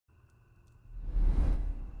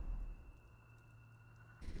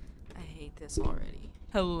hate this already.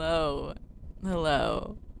 Hello.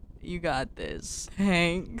 Hello. You got this.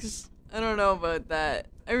 Thanks. I don't know about that.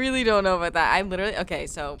 I really don't know about that. I literally... Okay,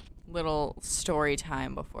 so little story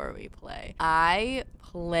time before we play. I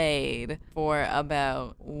played for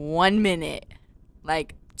about 1 minute.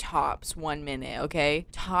 Like, tops 1 minute, okay?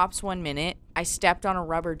 Tops 1 minute. I stepped on a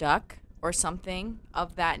rubber duck or something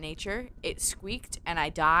of that nature. It squeaked and I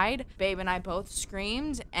died. Babe and I both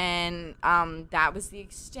screamed, and that was the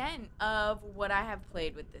extent of what I have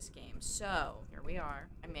played with this game. So here we are.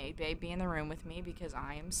 I made Babe be in the room with me because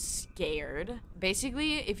I am scared.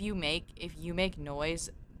 Basically, if you make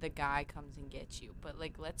noise, the guy comes and gets you. But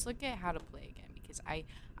like, let's look at how to play again, because I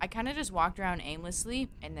kind of just walked around aimlessly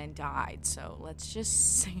and then died. So let's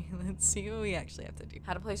just see, let's see what we actually have to do.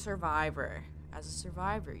 How to play Survivor. As a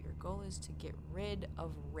survivor, your goal is to get rid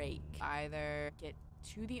of Rake. Either get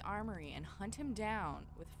to the armory and hunt him down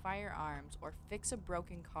with firearms, or fix a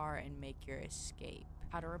broken car and make your escape.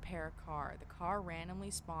 How to repair a car. The car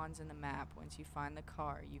randomly spawns in the map. Once you find the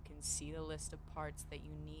car, you can see the list of parts that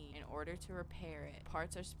you need in order to repair it.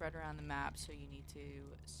 Parts are spread around the map, so you need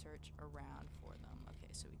to search around for them.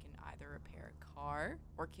 Okay, so we can either repair a car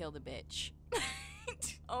or kill the bitch.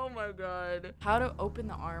 Oh my god. How to open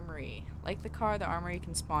the armory. Like the car, the armory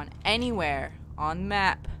can spawn anywhere on the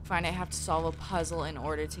map. Find I have to solve a puzzle in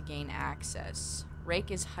order to gain access.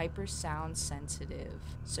 Rake is hyper sound sensitive,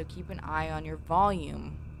 so keep an eye on your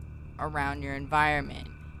volume around your environment.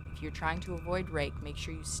 If you're trying to avoid Rake, make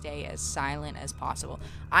sure you stay as silent as possible.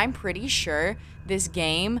 I'm pretty sure this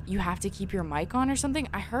game, you have to keep your mic on or something.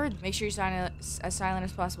 I heard, make sure you're as silent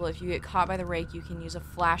as possible. If you get caught by the Rake, you can use a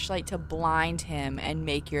flashlight to blind him and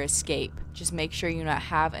make your escape. Just make sure you not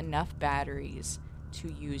have enough batteries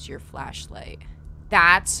to use your flashlight.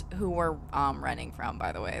 That's who we're running from,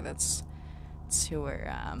 by the way. That's who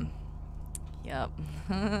we're, yep.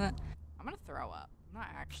 I'm gonna throw up. Not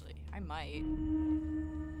actually. I might.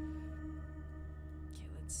 Okay,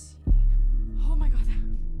 let's see. Oh my god.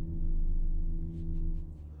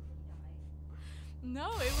 No,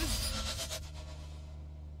 it was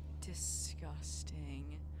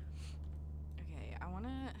disgusting. Okay, I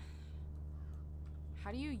wanna...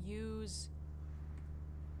 How do you use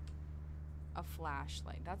a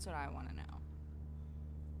flashlight? That's what I wanna know.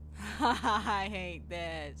 I hate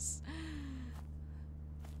this.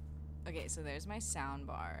 Okay, so there's my sound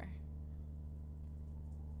bar.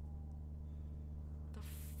 The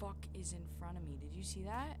fuck is in front of me? Did you see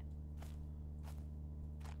that?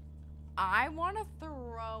 I want to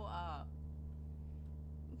throw up.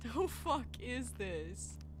 The fuck is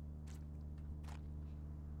this?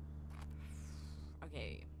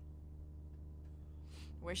 Okay.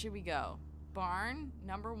 Where should we go? Barn,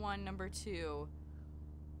 number 1, number 2,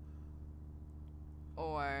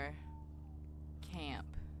 or camp?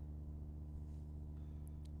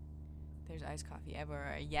 There's iced coffee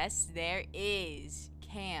everywhere. Yes, there is.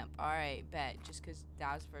 Camp. Alright, bet. Just because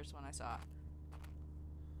that was the first one I saw.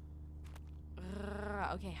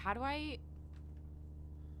 Okay, how do I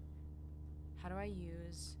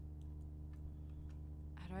use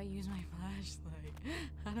my flashlight?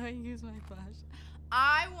 How do I use my flashlight?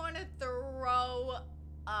 I want to throw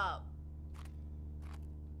up.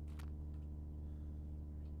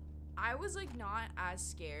 I was like not as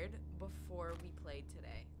scared before we played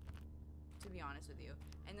today, to be honest with you.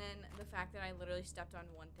 And then the fact that I literally stepped on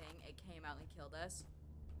one thing, it came out and killed us.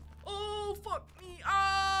 Oh, fuck me.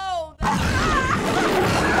 Oh!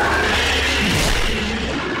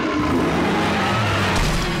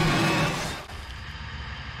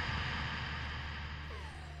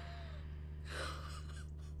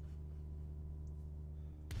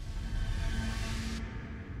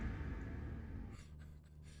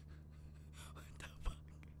 What the fuck?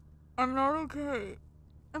 I'm not okay.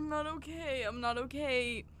 I'm not okay. I'm not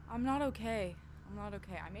okay. I'm not okay. I'm not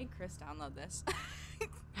okay. I made Chris download this.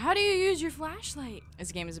 How do you use your flashlight?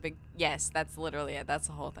 This game is a big... Yes, that's literally it. That's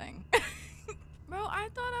the whole thing. Bro, I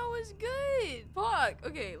thought I was good. Fuck.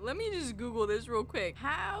 Okay, let me just Google this real quick.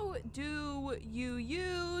 How do you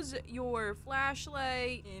use your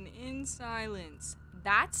flashlight in silence?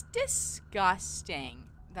 That's disgusting.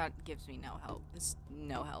 That gives me no help. This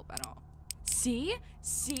no help at all. See?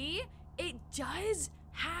 See? It does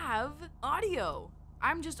have audio.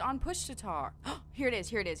 I'm just on push to talk. Here it is,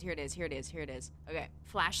 here it is, here it is, here it is, here it is. Okay,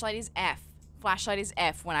 flashlight is F. Flashlight is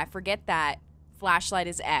F. When I forget that, flashlight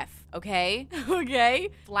is F, okay? Okay?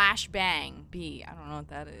 Flashbang, B. I don't know what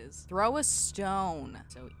that is. Throw a stone.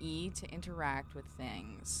 So E to interact with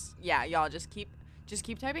things. Yeah, y'all just keep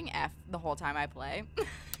typing F the whole time I play.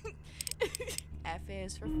 F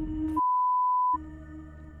is for...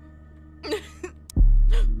 I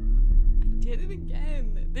it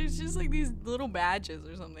again. There's just like these little badges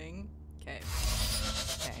or something. Okay.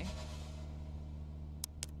 Okay.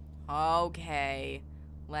 Okay.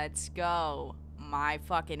 Let's go. My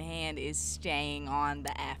fucking hand is staying on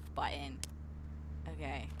the F button.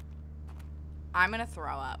 Okay. I'm gonna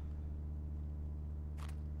throw up.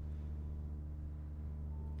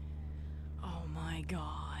 Oh my god.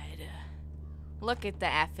 Look at the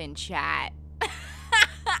F in chat.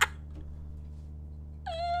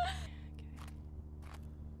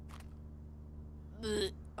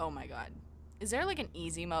 Okay. Oh my god. Is there like an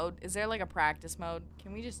easy mode? Is there like a practice mode?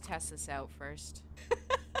 Can we just test this out first?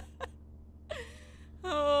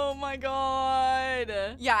 Oh my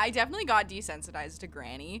god. Yeah, I definitely got desensitized to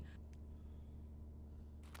Granny.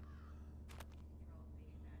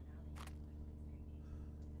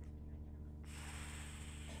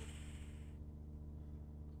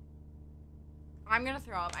 I'm gonna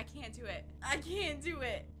throw up. I can't do it. I can't do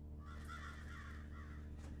it.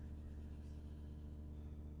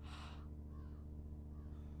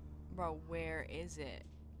 Bro, where is it?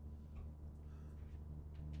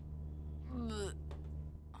 Ugh.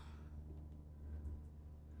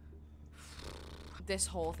 This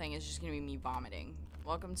whole thing is just gonna be me vomiting.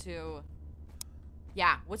 Welcome to...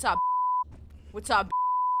 Yeah, what's up? What's up?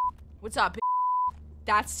 What's up?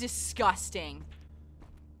 That's disgusting.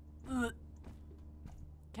 Ugh.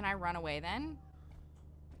 Can I run away then?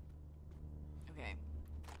 Okay.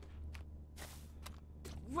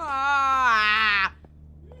 Ah!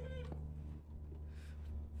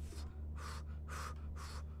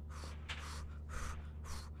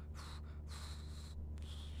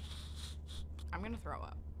 I'm gonna throw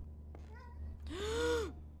up.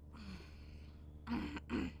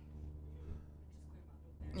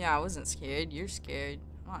 Yeah, I wasn't scared. You're scared.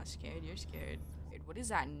 I'm not scared. You're scared. What is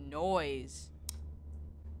that noise?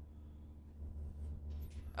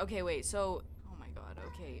 Okay, wait, so... Oh my god,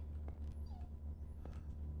 okay.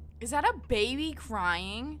 Is that a baby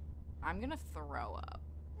crying? I'm gonna throw up.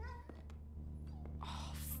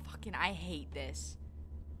 Oh, fucking, I hate this.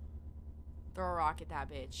 Throw a rock at that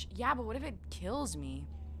bitch. Yeah, but what if it kills me?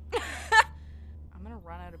 I'm gonna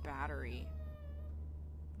run out of battery.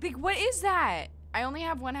 Like, what is that? I only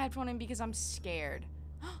have one headphone in because I'm scared.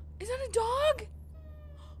 Is that a dog?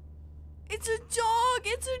 It's a dog!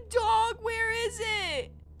 It's a dog! Where is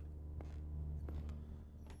it?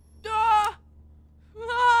 Ah!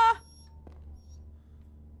 Ah!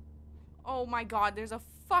 Oh my god, there's a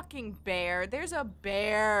fucking bear. There's a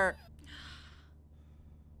bear.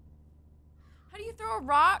 How do you throw a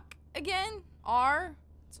rock again? R?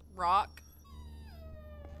 It's rock.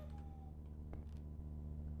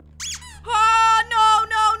 Ah, no,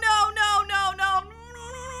 no, no, no, no, no.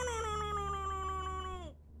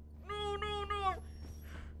 No, no, no.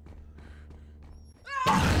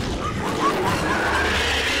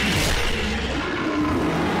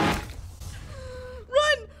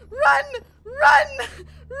 Run, run, run,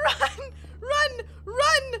 run, run, run,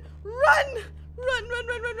 run, run, run, run,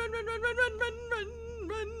 run, run, run, run, run,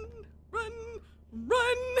 run,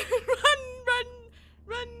 run, run, run,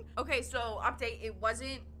 run. Okay, so update, it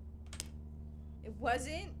wasn't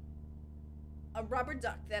a rubber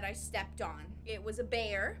duck that I stepped on. It was a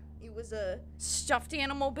bear. It was a stuffed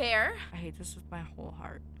animal bear. I hate this with my whole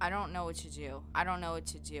heart. I don't know what to do. I don't know what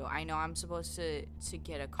to do. I know I'm supposed to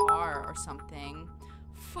get a car or something.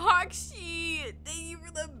 Foxy, thank you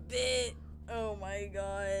for the bit. Oh my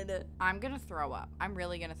god. I'm gonna throw up. I'm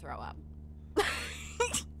really gonna throw up.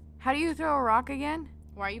 How do you throw a rock again?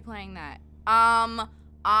 Why are you playing that? I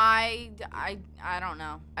don't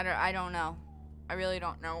know. I don't know. I really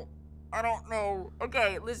don't know. I don't know.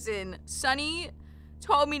 Okay, listen. Sunny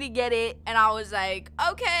told me to get it, and I was like,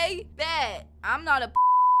 okay, bet. I'm not a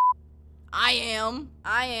I am.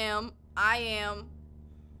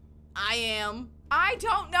 I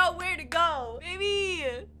don't know where to go. Baby.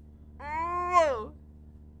 Oh.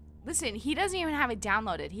 Listen, he doesn't even have it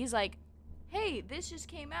downloaded. He's like, hey, this just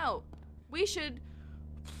came out. We should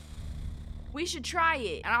try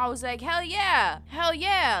it. And I was like, hell yeah,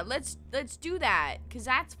 let's do that, because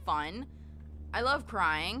that's fun. I love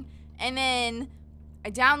crying. And then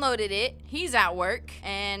I downloaded it. He's at work,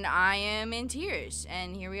 and I am in tears.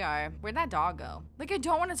 And here we are. Where'd that dog go? Like, I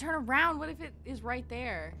don't want to turn around. What if it is right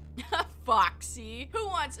there? Foxy, who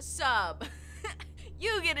wants a sub?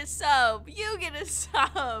 You get a sub. You get a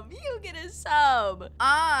sub. You get a sub.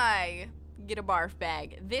 I get a barf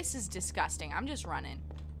bag. This is disgusting. I'm just running.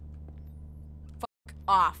 Fuck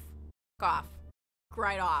off. Fuck off. Fuck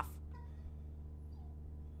right off.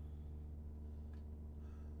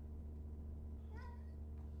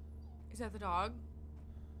 Is that the dog?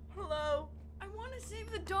 Hello? I want to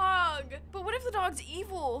save the dog. But what if the dog's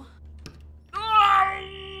evil? Oh,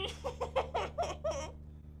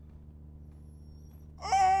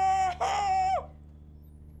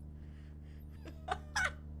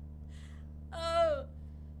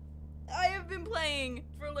 I have been playing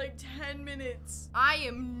for like 10 minutes. I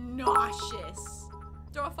am nauseous.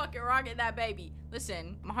 Throw a fucking rock at that baby.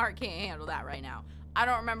 Listen, my heart can't handle that right now. I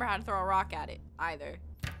don't remember how to throw a rock at it either.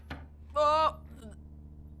 Oh.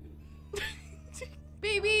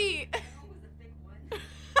 Baby.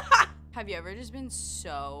 Have you ever just been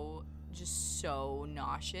so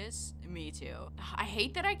nauseous? Me too. I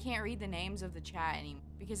hate that I can't read the names of the chat anymore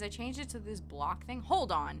because I changed it to this block thing.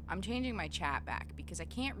 Hold on. I'm changing my chat back because I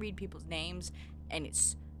can't read people's names and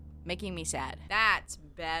it's making me sad. That's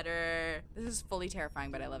better. This is fully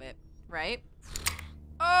terrifying, but I love it. Right?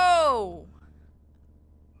 Oh!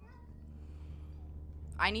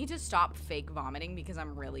 I need to stop fake vomiting because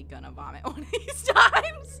I'm really gonna vomit one of these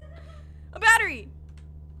times. A battery!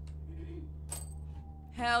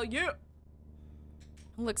 Hell yeah!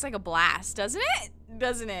 Looks like a blast, doesn't it?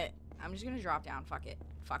 Doesn't it? I'm just gonna drop down. Fuck it.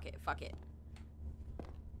 Fuck it. Fuck it.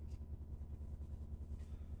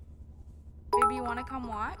 Baby, you wanna come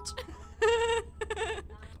watch?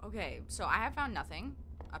 Okay, so I have found nothing.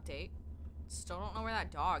 Update. Still don't know where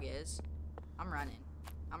that dog is. I'm running.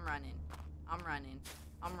 I'm running. I'm running.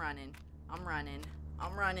 I'm running. I'm running.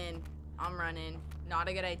 I'm running. I'm running. Not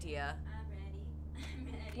a good idea. I'm ready. I'm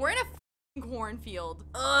ready. We're in a f***ing cornfield.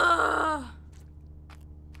 Ugh.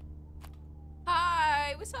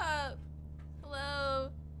 Hi, what's up?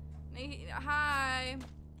 Hello. Hi.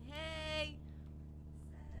 Hey.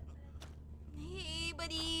 Hey,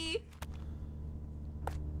 buddy.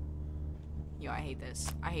 Yo, I hate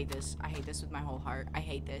this. I hate this. I hate this with my whole heart. I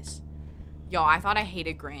hate this. Yo, I thought I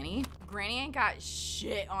hated Granny. Granny ain't got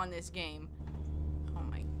shit on this game. Oh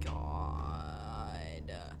my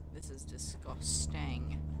god. This is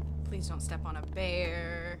disgusting. Please don't step on a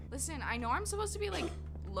bear. Listen, I know I'm supposed to be like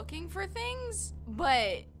looking for things,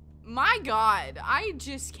 but my god, I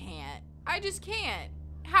just can't. I just can't.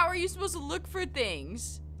 How are you supposed to look for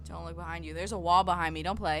things? Don't look behind you. There's a wall behind me.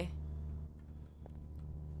 Don't play.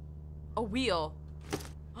 A wheel.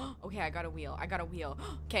 Okay, I got a wheel. I got a wheel.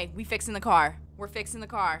 Okay, we fixing the car. We're fixing the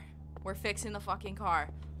car. We're fixing the fucking car.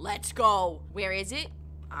 Let's go. Where is it?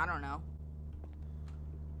 I don't know.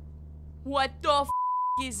 What the f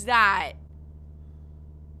is that?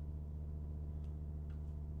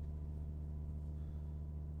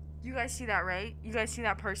 You guys see that, right? You guys see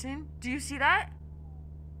that person? Do you see that?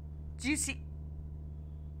 Do you see?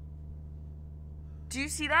 Do you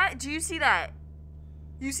see that? Do you see that?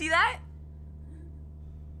 You see that?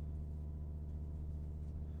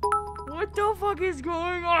 What the fuck is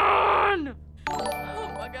going on?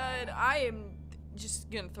 Oh my god, I am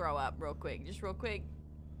just gonna throw up real quick. Just real quick.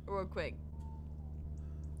 Real quick.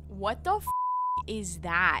 What the f is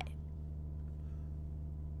that?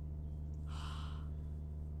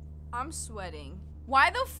 I'm sweating.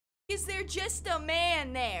 Why the f is there just a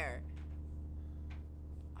man there?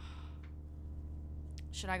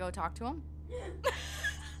 Should I go talk to him?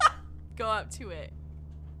 Go up to it.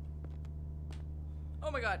 Oh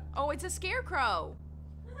my god. Oh, it's a scarecrow.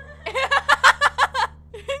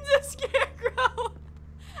 It's a scarecrow.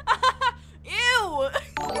 Ew.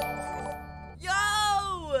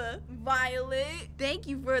 Yo. Violet. Thank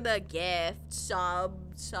you for the gift.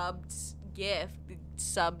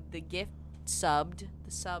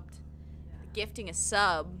 Gifting a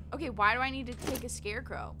sub. Okay, why do I need to take a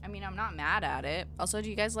scarecrow? I mean, I'm not mad at it. Also, do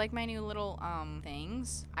you guys like my new little,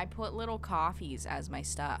 things? I put little coffees as my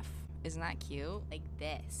stuff. Isn't that cute? Like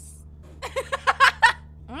this.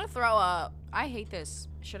 I'm gonna throw up. I hate this.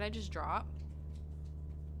 Should I just drop?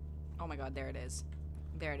 Oh my god, there it is.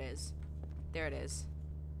 There it is. There it is.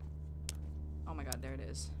 Oh my god, there it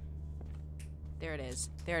is. There it is.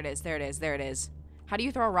 There it is. There it is. There it is. How do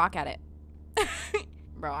you throw a rock at it?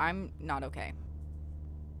 Bro, I'm not okay.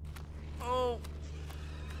 Oh.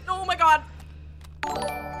 Oh my god.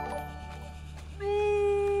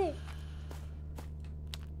 No.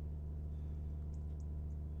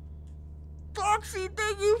 Foxy,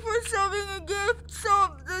 thank you for subbing a gift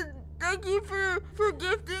sub. Thank you for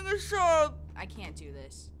gifting a sub. I can't do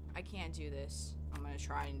this. I can't do this. I'm gonna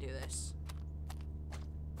try and do this.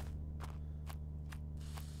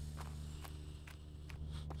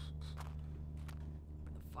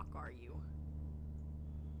 Where the fuck are you?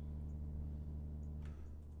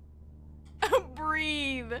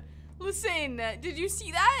 Breathe. Listen, did you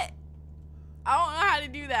see that? I don't know how to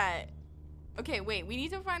do that. Okay, wait, we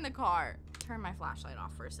need to find the car. Turn my flashlight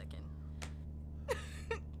off for a second.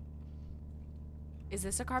 Is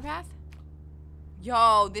this a car path?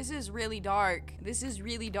 Yo, this is really dark. This is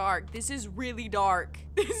really dark. This is really dark.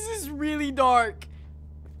 This is really dark.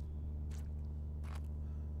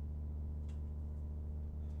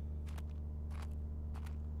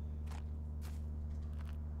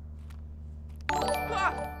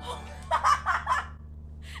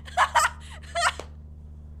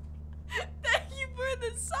 Thank you for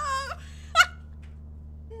the sub.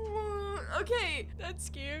 Okay, that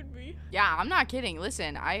scared me. Yeah, I'm not kidding.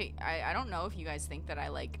 Listen, I don't know if you guys think that I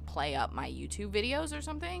like play up my YouTube videos or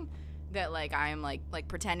something. That like I'm like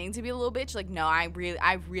pretending to be a little bitch. Like no, I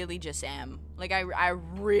really just am. Like I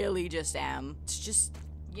really just am. It's just,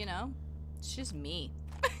 you know, it's just me.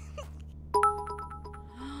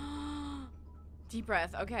 Deep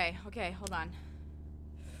breath. Okay, hold on.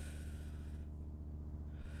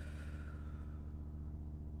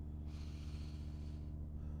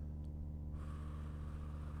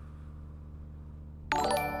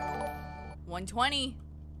 $120.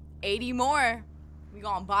 80 more. We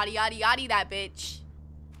gonna body yaddy yaddy that bitch.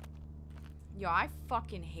 Yo, I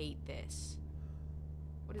fucking hate this.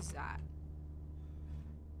 What is that?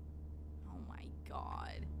 Oh my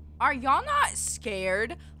god. Are y'all not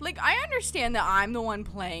scared? Like, I understand that I'm the one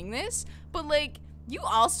playing this, but like, you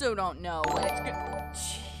also don't know when it's gonna...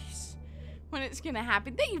 Jeez. When it's gonna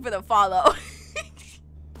happen. Thank you for the follow.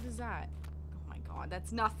 What is that? Oh my god,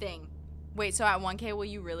 that's nothing. Wait, so at 1K, will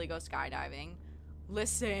you really go skydiving?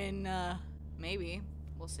 Listen, maybe.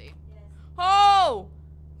 We'll see. Yes. Oh!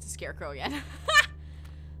 It's a scarecrow again.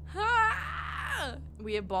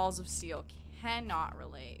 We have balls of steel. Cannot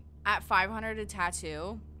relate. At 500 a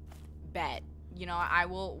tattoo, bet. You know, I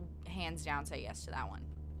will hands down say yes to that one.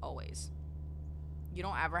 Always. You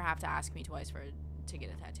don't ever have to ask me twice to get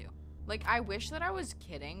a tattoo. Like, I wish that I was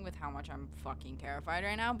kidding with how much I'm fucking terrified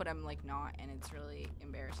right now, but I'm like not, and it's really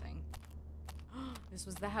embarrassing. This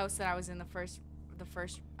was the house that I was in the first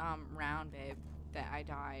round, babe, that I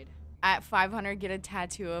died. At 500, get a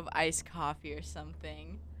tattoo of iced coffee or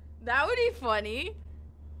something. That would be funny.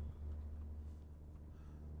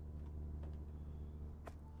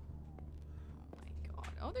 Oh my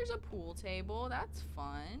god. Oh, there's a pool table. That's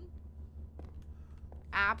fun.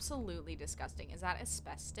 Absolutely disgusting. Is that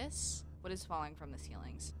asbestos? What is falling from the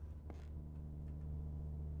ceilings?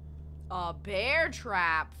 A bear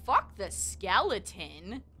trap. Fuck the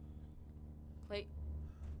skeleton. Play.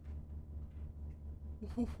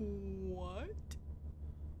 What?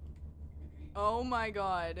 Oh my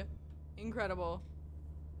god. Incredible.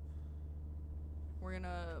 We're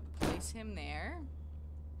gonna place him there.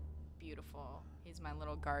 Beautiful. He's my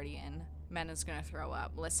little guardian. Mena's gonna throw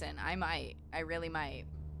up. Listen, I might. I really might.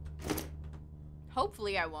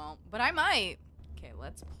 Hopefully I won't, but I might. Okay,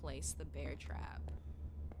 let's place the bear trap.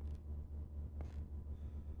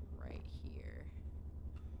 Right here.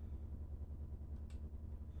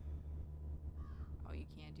 Oh, you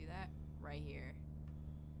can't do that? Right here.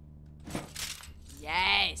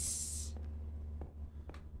 Yes!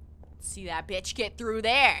 See that bitch get through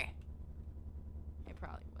there. I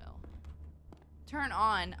probably will. Turn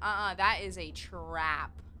on. That is a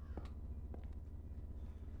trap.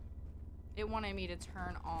 It wanted me to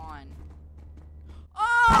turn on.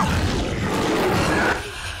 Oh!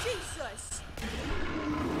 Jesus!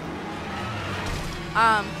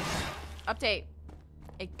 Update.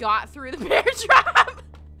 It got through the bear trap!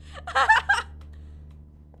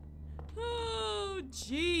 Oh,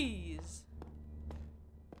 jeez.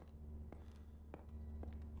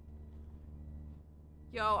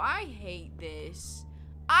 Yo, I hate this.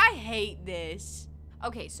 I hate this.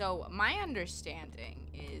 Okay, so my understanding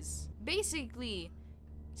is basically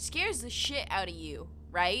scares the shit out of you,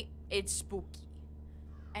 right? It's spooky.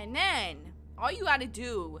 And then all you gotta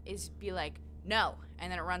do is be like, no,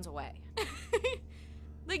 and then it runs away.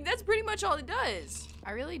 Like, that's pretty much all it does.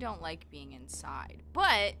 I really don't like being inside,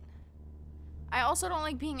 but I also don't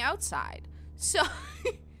like being outside. So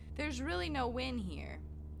there's really no win here.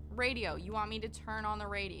 Radio, you want me to turn on the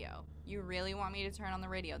radio? You really want me to turn on the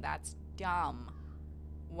radio? That's dumb.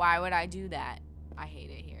 Why would I do that? I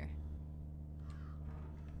hate it here.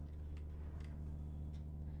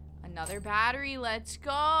 Another battery, let's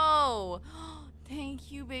go.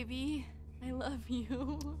 Thank you, baby. I love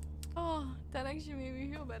you. Oh, that actually made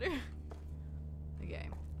me feel better. Okay.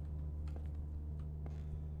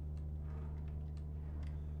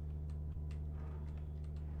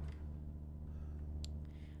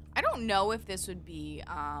 I don't know if this would be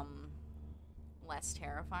less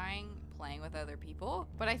terrifying playing with other people,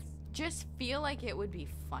 but I just feel like it would be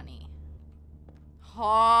funny.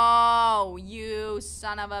 Oh, you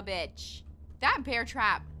son of a bitch. That bear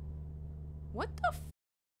trap. What the f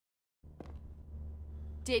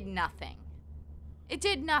did nothing. It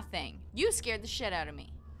did nothing. You scared the shit out of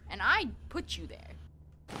me. And I put you there.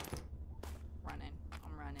 Running.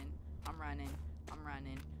 I'm running. I'm running. I'm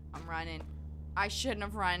running. I'm running. I shouldn't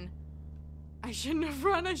have run. I shouldn't have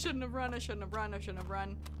run. I shouldn't have run. I shouldn't have run. I shouldn't have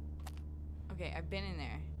run. Okay, I've been in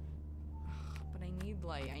there. But I need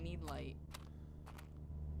light. I need light.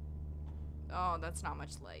 Oh, that's not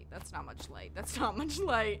much light. That's not much light. That's not much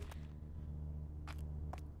light.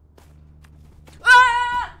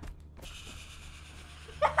 Ah!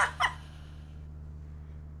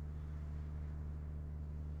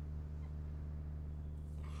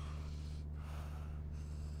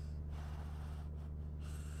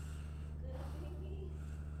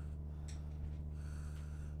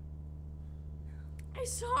 I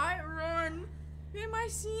saw it run. Am I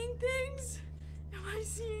seeing things? Am I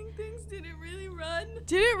seeing things? Did it really run?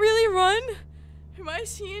 Did it really run? Am I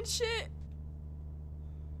seeing shit?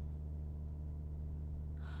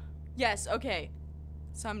 Yes, okay.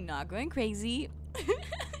 So I'm not going crazy.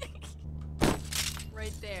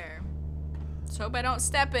 Right there. Just hope I don't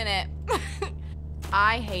step in it.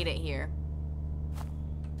 I hate it here.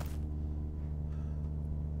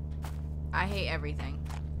 I hate everything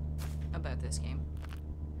about this game.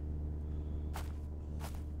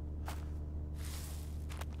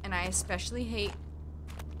 And I especially hate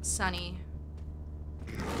Sunny.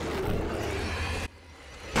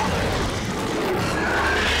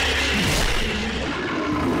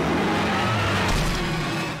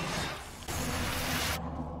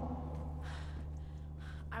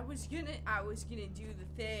 I was gonna do the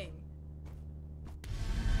thing.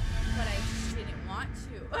 But I just didn't want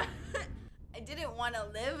to. I didn't want to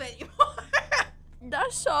live anymore.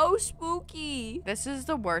 That's so spooky. This is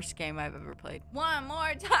the worst game I've ever played. One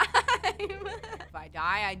more time. If I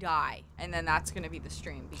die, I die. And then that's gonna be the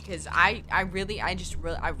stream because I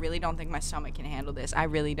really don't think my stomach can handle this. I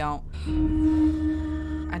really don't.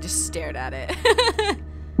 I just stared at it.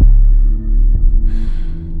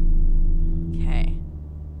 Okay.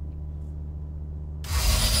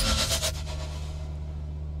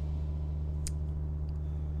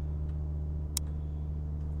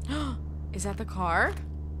 Is that the car?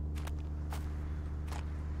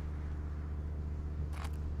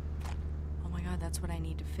 Oh my god, that's what I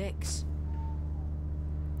need to fix.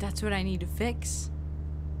 That's what I need to fix.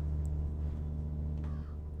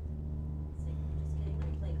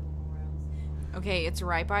 Okay, it's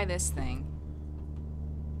right by this thing.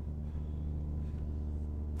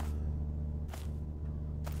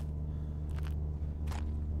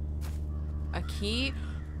 A key?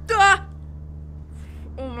 Ah!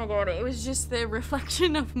 Oh my god, it was just the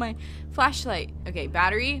reflection of my flashlight. Okay,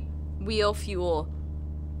 battery, wheel, fuel.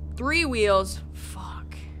 3 wheels.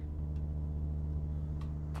 Fuck.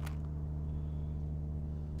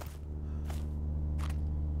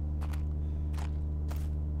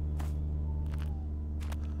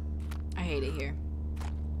 I hate it here.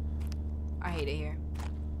 I hate it here.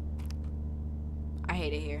 I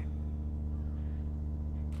hate it here.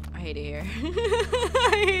 I hate it here.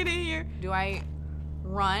 I hate it here. Do I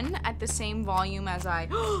run at the same volume as I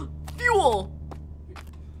fuel?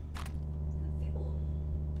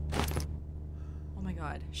 Oh my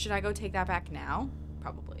god. Should I go take that back now?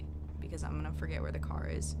 Probably. Because I'm gonna forget where the car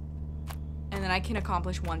is. And then I can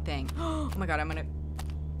accomplish one thing. Oh my god, I'm gonna...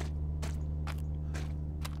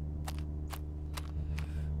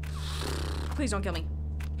 Please don't kill me.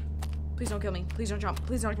 Please don't kill me. Please don't jump.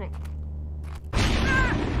 Please don't jump.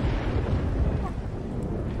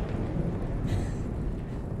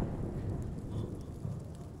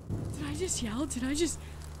 Did I just yell? Did I just...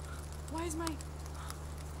 Why is my... Oh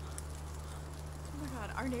my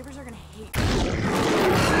god, our neighbors are gonna hate me.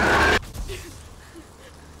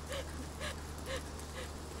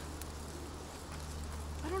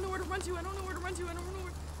 I don't know where to run to. I don't know where to run to. I don't know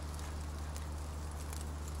where...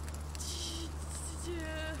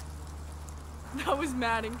 That was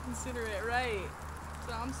mad and considerate, right? That's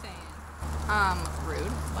what I'm saying.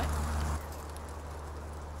 Rude. What?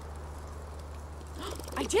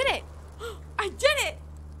 I did it! I did it!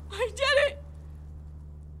 I did it!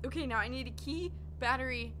 Okay, now I need a key,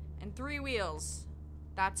 battery, and 3 wheels.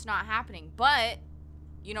 That's not happening, but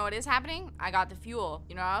you know what is happening? I got the fuel.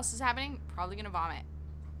 You know what else is happening? Probably gonna vomit.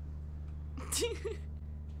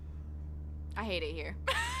 I hate it here.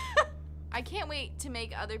 I can't wait to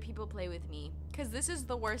make other people play with me, because this is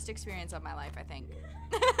the worst experience of my life, I think.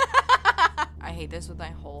 I hate this with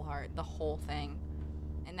my whole heart, the whole thing.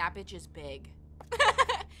 And that bitch is big.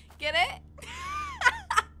 Get it?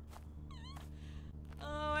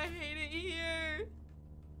 Oh, I hate it here.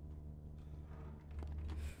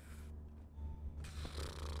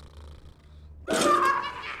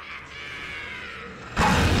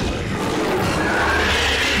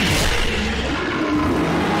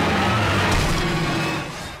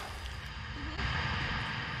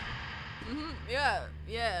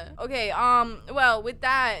 Yeah. Okay, well, with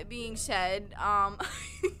that being said, I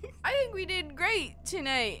think we did great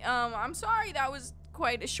tonight. I'm sorry that was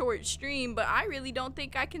quite a short stream, but I really don't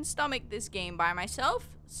think I can stomach this game by myself.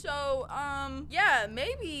 So, yeah,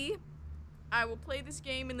 maybe I will play this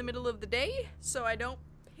game in the middle of the day so I don't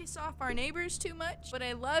piss off our neighbors too much. But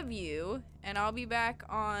I love you, and I'll be back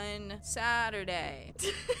on Saturday.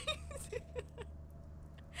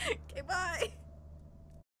 Okay, bye.